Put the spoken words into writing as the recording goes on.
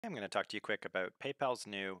I'm going to talk to you quick about PayPal's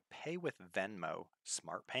new Pay with Venmo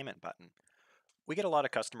smart payment button. We get a lot of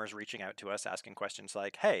customers reaching out to us asking questions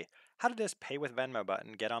like, "Hey, how did this Pay with Venmo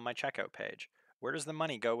button get on my checkout page? Where does the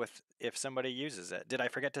money go with if somebody uses it? Did I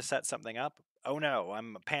forget to set something up? Oh no,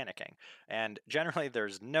 I'm panicking." And generally,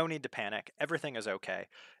 there's no need to panic. Everything is okay.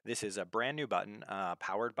 This is a brand new button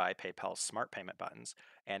powered by PayPal's smart payment buttons,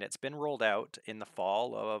 and it's been rolled out in the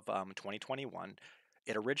fall of 2021.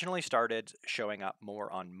 It originally started showing up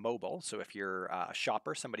more on mobile. So if you're a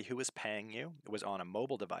shopper, somebody who was paying you was on a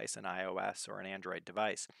mobile device, an iOS or an Android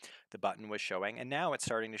device, the button was showing. And now it's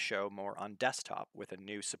starting to show more on desktop with a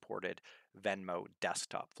new supported Venmo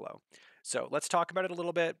desktop flow. So let's talk about it a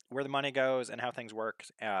little bit, where the money goes and how things work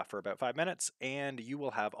for about 5 minutes. And you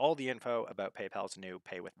will have all the info about PayPal's new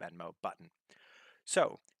Pay with Venmo button.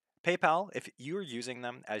 So, PayPal, if you're using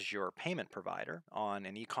them as your payment provider on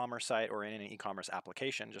an e-commerce site or in an e-commerce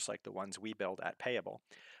application, just like the ones we build at Payable,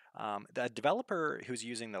 the developer who's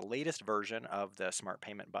using the latest version of the Smart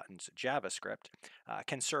Payment Buttons JavaScript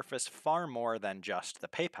can surface far more than just the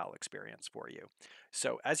PayPal experience for you.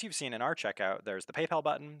 So, as you've seen in our checkout, there's the PayPal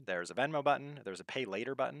button, there's a Venmo button, there's a Pay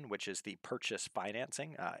Later button, which is the purchase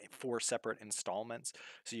financing, 4 separate installments.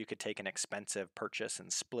 So, you could take an expensive purchase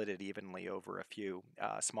and split it evenly over a few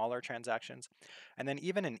smaller transactions. And then,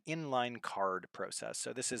 even an inline card process.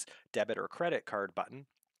 So, this is debit or credit card button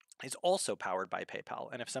is also powered by PayPal.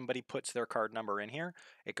 And if somebody puts their card number in here,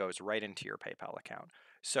 it goes right into your PayPal account.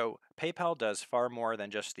 So PayPal does far more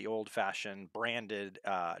than just the old fashioned branded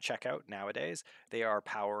checkout nowadays. They are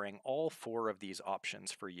powering all 4 of these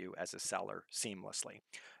options for you as a seller seamlessly.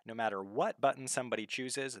 No matter what button somebody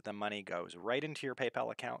chooses, the money goes right into your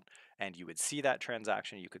PayPal account and you would see that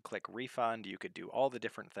transaction. You could click refund. You could do all the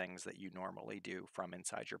different things that you normally do from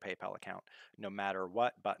inside your PayPal account, no matter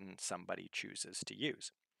what button somebody chooses to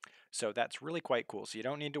use. So that's really quite cool. So you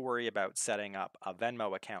don't need to worry about setting up a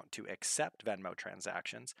Venmo account to accept Venmo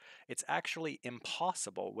transactions. It's actually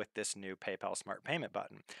impossible with this new PayPal Smart Payment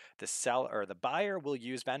button. The seller or the buyer will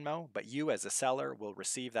use Venmo, but you as a seller will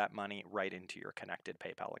receive that money right into your connected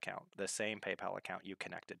PayPal account, the same PayPal account you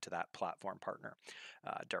connected to that platform partner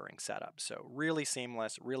during setup. So really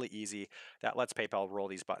seamless, really easy. That lets PayPal roll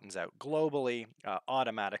these buttons out globally,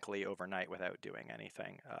 automatically overnight without doing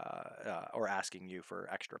anything or asking you for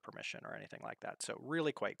extra permission or anything like that. So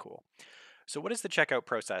really quite cool. So what does the checkout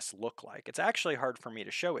process look like? It's actually hard for me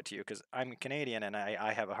to show it to you because I'm Canadian and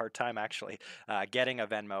I have a hard time actually getting a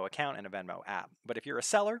Venmo account and a Venmo app. But if you're a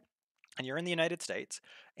seller, and you're in the United States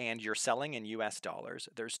and you're selling in US dollars,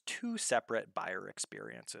 there's 2 separate buyer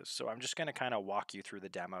experiences. So I'm just going to kind of walk you through the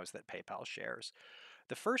demos that PayPal shares.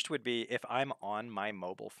 The first would be if I'm on my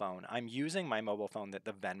mobile phone. I'm using my mobile phone that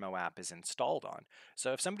the Venmo app is installed on.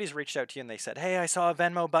 So if somebody's reached out to you and they said, "Hey, I saw a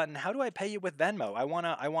Venmo button. How do I pay you with Venmo? I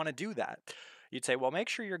want to do that." You'd say, "Well, make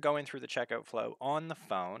sure you're going through the checkout flow on the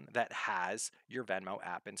phone that has your Venmo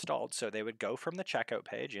app installed." So they would go from the checkout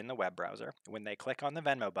page in the web browser. When they click on the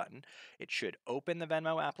Venmo button, it should open the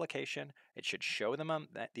Venmo application. It should show them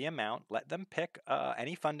the amount, let them pick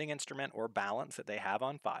any funding instrument or balance that they have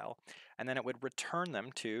on file, and then it would return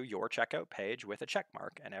them to your checkout page with a check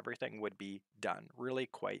mark, and everything would be done. Really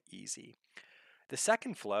quite easy. The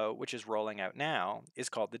second flow, which is rolling out now, is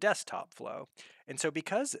called the desktop flow. And so,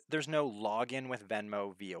 because there's no login with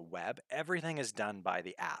Venmo via web, everything is done by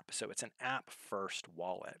the app. So, it's an app first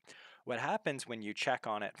wallet. What happens when you check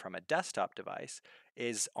on it from a desktop device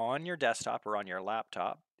is on your desktop or on your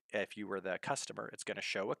laptop, if you were the customer, it's going to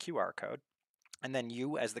show a QR code. And then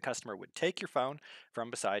you, as the customer, would take your phone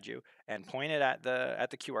from beside you and point it at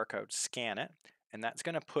the QR code, scan it, and that's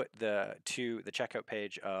going to put the checkout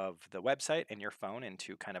page of the website and your phone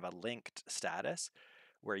into kind of a linked status,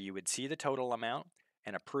 where you would see the total amount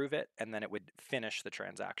and approve it, and then it would finish the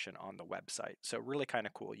transaction on the website. So really kind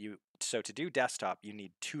of cool. So to do desktop, you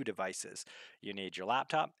need 2 devices. You need your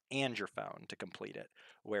laptop and your phone to complete it.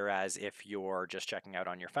 Whereas if you're just checking out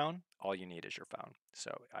on your phone, all you need is your phone.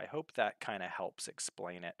 So I hope that kind of helps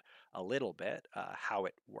explain it a little bit, how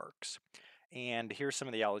it works. And here's some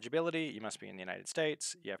of the eligibility. You must be in the United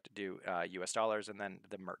States. You have to do US dollars, and then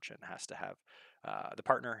the merchant has to have the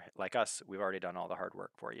partner, like us. We've already done all the hard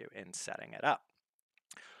work for you in setting it up.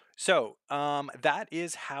 So that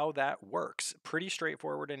is how that works. Pretty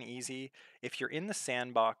straightforward and easy. If you're in the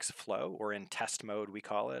sandbox flow, or in test mode, we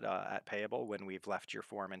call it at Payable, when we've left your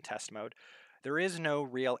form in test mode, there is no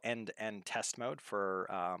real end-to-end test mode for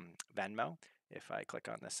Venmo. If I click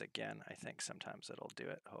on this again, I think sometimes it'll do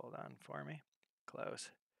it. Hold on for me. Close.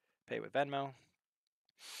 Pay with Venmo.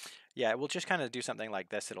 Yeah, we'll just kind of do something like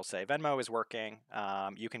this. It'll say Venmo is working.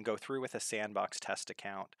 You can go through with a sandbox test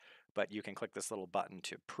account, but you can click this little button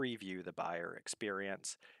to preview the buyer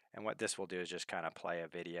experience. And what this will do is just kind of play a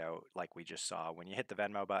video like we just saw. When you hit the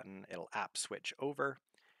Venmo button, it'll app switch over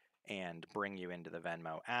and bring you into the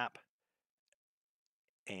Venmo app.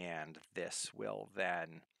 And this will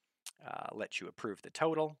then let you approve the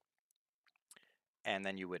total. And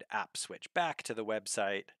then you would app switch back to the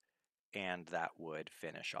website, and that would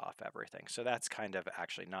finish off everything. So that's kind of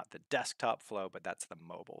actually not the desktop flow, but that's the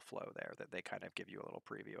mobile flow there that they kind of give you a little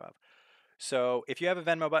preview of. So if you have a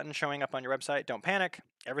Venmo button showing up on your website, don't panic.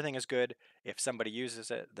 Everything is good. If somebody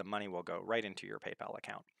uses it, the money will go right into your PayPal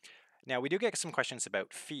account. Now, we do get some questions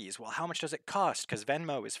about fees. Well, how much does it cost? Because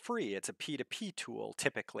Venmo is free. It's a P2P tool,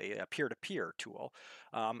 typically a peer-to-peer tool.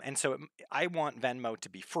 And so I want Venmo to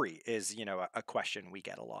be free is, a question we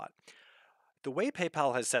get a lot. The way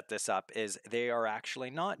PayPal has set this up is they are actually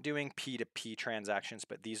not doing P2P transactions,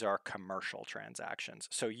 but these are commercial transactions.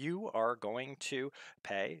 So you are going to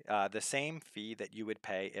pay the same fee that you would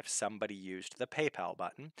pay if somebody used the PayPal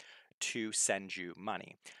button to send you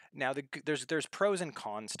money. Now, there's pros and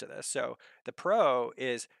cons to this. So the pro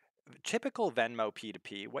is typical Venmo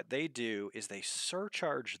P2P, what they do is they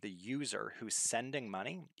surcharge the user who's sending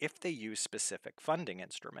money if they use specific funding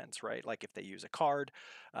instruments, right? Like if they use a card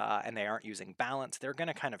and they aren't using balance, they're going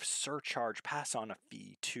to kind of surcharge, pass on a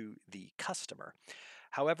fee to the customer.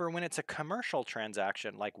 However, when it's a commercial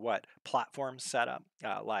transaction, like what platforms set up,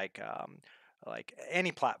 like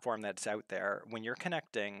any platform that's out there, when you're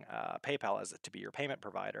connecting PayPal as to be your payment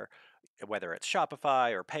provider, whether it's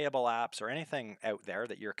Shopify or Payable Apps or anything out there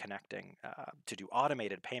that you're connecting to do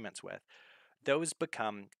automated payments with, those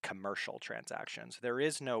become commercial transactions. There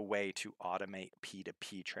is no way to automate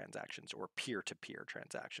P2P transactions or peer-to-peer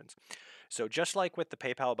transactions. So just like with the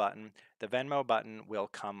PayPal button, the Venmo button will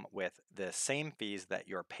come with the same fees that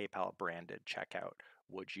your PayPal branded checkout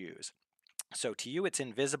would use. So to you, it's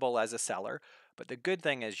invisible as a seller, but the good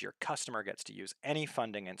thing is your customer gets to use any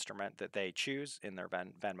funding instrument that they choose in their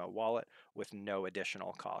Venmo wallet with no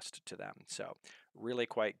additional cost to them. So really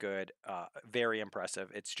quite good, very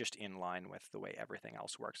impressive. It's just in line with the way everything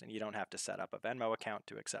else works, and you don't have to set up a Venmo account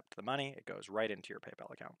to accept the money. It goes right into your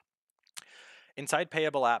PayPal account. Inside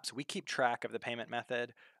Payable Apps, we keep track of the payment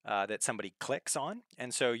method that somebody clicks on.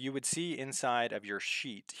 And so you would see inside of your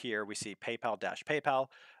sheet here, we see PayPal-PayPal,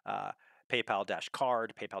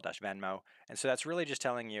 PayPal-card, PayPal-Venmo. And so that's really just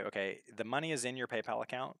telling you, okay, the money is in your PayPal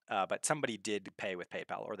account, but somebody did pay with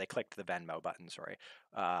PayPal, or they clicked the Venmo button, sorry.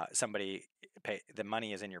 The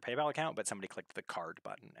money is in your PayPal account, but somebody clicked the card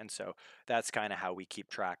button. And so that's kind of how we keep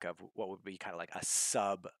track of what would be kind of like a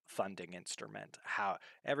sub-funding instrument. How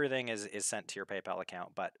everything is sent to your PayPal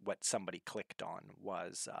account, but what somebody clicked on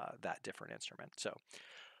was that different instrument. So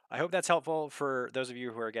I hope that's helpful for those of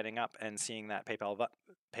you who are getting up and seeing that PayPal,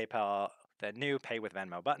 the new Pay with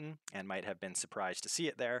Venmo button, and might have been surprised to see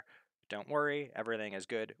it there. Don't worry, everything is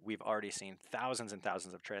good. We've already seen thousands and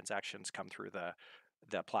thousands of transactions come through the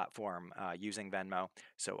platform using Venmo.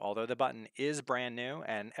 So although the button is brand new,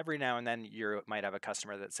 and every now and then you might have a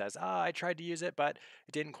customer that says, I tried to use it, but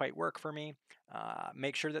it didn't quite work for me.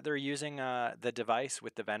 Make sure that they're using the device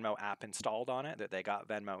with the Venmo app installed on it, that they got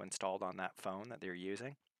Venmo installed on that phone that they're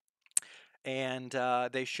using. And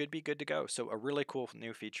they should be good to go. So a really cool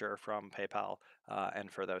new feature from PayPal,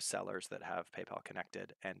 and for those sellers that have PayPal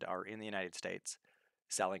connected and are in the United States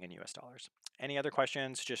selling in US dollars. Any other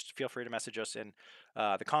questions, just feel free to message us in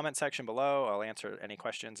the comment section below. I'll answer any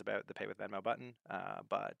questions about the Pay with Venmo button,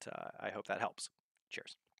 but I hope that helps.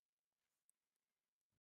 Cheers.